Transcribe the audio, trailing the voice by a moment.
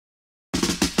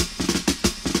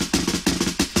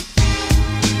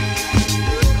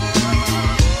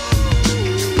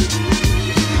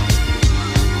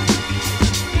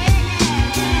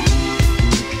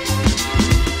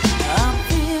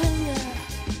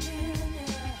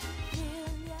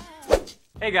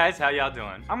Hey guys, how y'all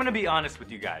doing? I'm gonna be honest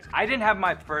with you guys. I didn't have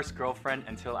my first girlfriend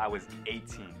until I was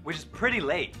 18, which is pretty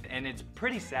late, and it's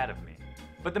pretty sad of me.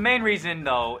 But the main reason,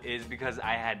 though, is because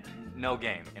I had no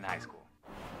game in high school.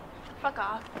 Fuck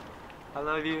off. I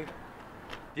love you.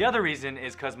 The other reason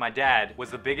is because my dad was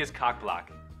the biggest cockblock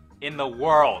in the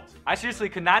world. I seriously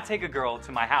could not take a girl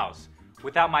to my house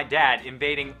without my dad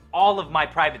invading all of my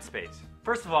private space.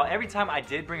 First of all, every time I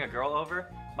did bring a girl over,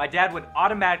 my dad would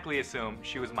automatically assume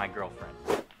she was my girlfriend.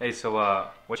 Hey, so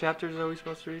what chapters are we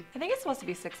supposed to read? I think it's supposed to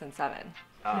be 6 and 7.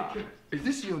 Is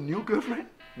this your new girlfriend?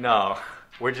 No,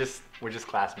 we're just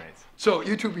classmates. So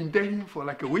you two been dating for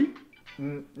like a week?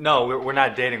 No, we're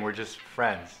not dating, we're just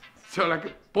friends. So like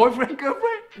a boyfriend,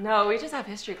 girlfriend? No, we just have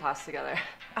history class together.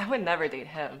 I would never date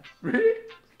him. Really?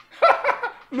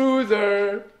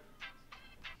 Loser.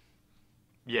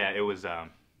 Yeah, it was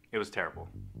terrible.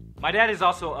 My dad is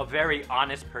also a very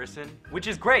honest person, which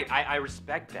is great. I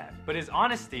respect that. But his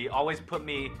honesty always put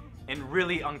me in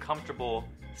really uncomfortable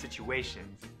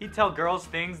situations. He'd tell girls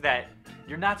things that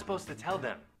you're not supposed to tell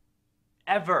them.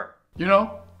 Ever. You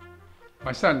know,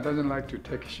 my son doesn't like to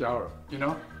take a shower. You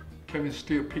know, Kevin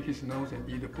still pick his nose and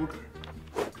eat a booger.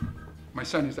 My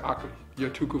son is ugly.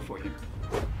 You're too good for him.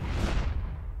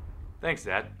 Thanks,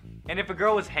 Dad. And if a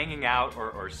girl was hanging out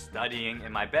or studying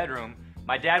in my bedroom,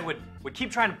 my dad would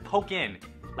keep trying to poke in,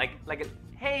 like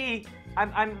hey,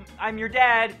 I'm your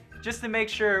dad, just to make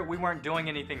sure we weren't doing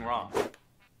anything wrong.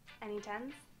 Any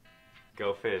tens?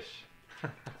 Go fish.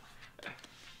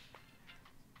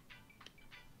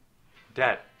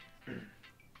 Dad,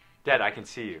 I can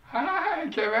see you. Hi,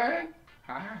 Kevin.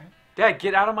 Hi. Dad,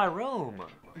 get out of my room.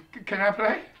 Can I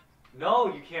play?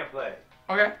 No, you can't play.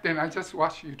 Okay, then I just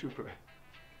watch you two play.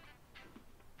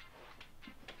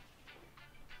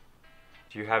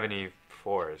 Do you have any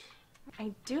 4s?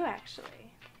 I do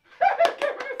actually.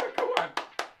 Kevin, it's a good one.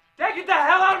 Dad, get the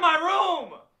hell out of my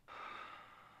room!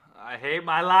 I hate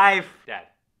my life. Dad,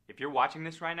 if you're watching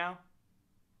this right now,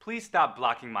 please stop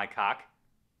blocking my cock,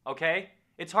 okay?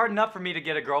 It's hard enough for me to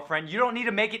get a girlfriend. You don't need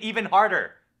to make it even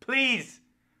harder. Please,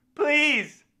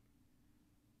 please.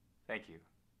 Thank you.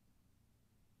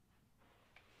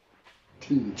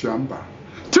 Team Jumba.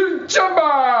 Team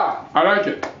Jumba! I like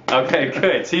it. Okay,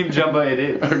 good. Team Jumbo it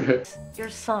is. Okay. Your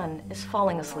son is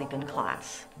falling asleep in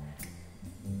class.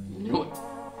 Knew it.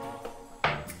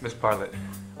 Miss Bartlett,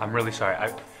 I'm really sorry.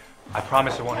 I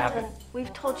promise it won't happen.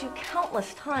 We've told you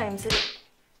countless times that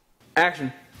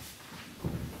Action.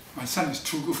 My son is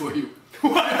too good for you.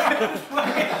 What?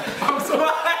 I'm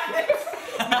sorry.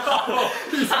 No.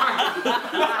 He's ugly.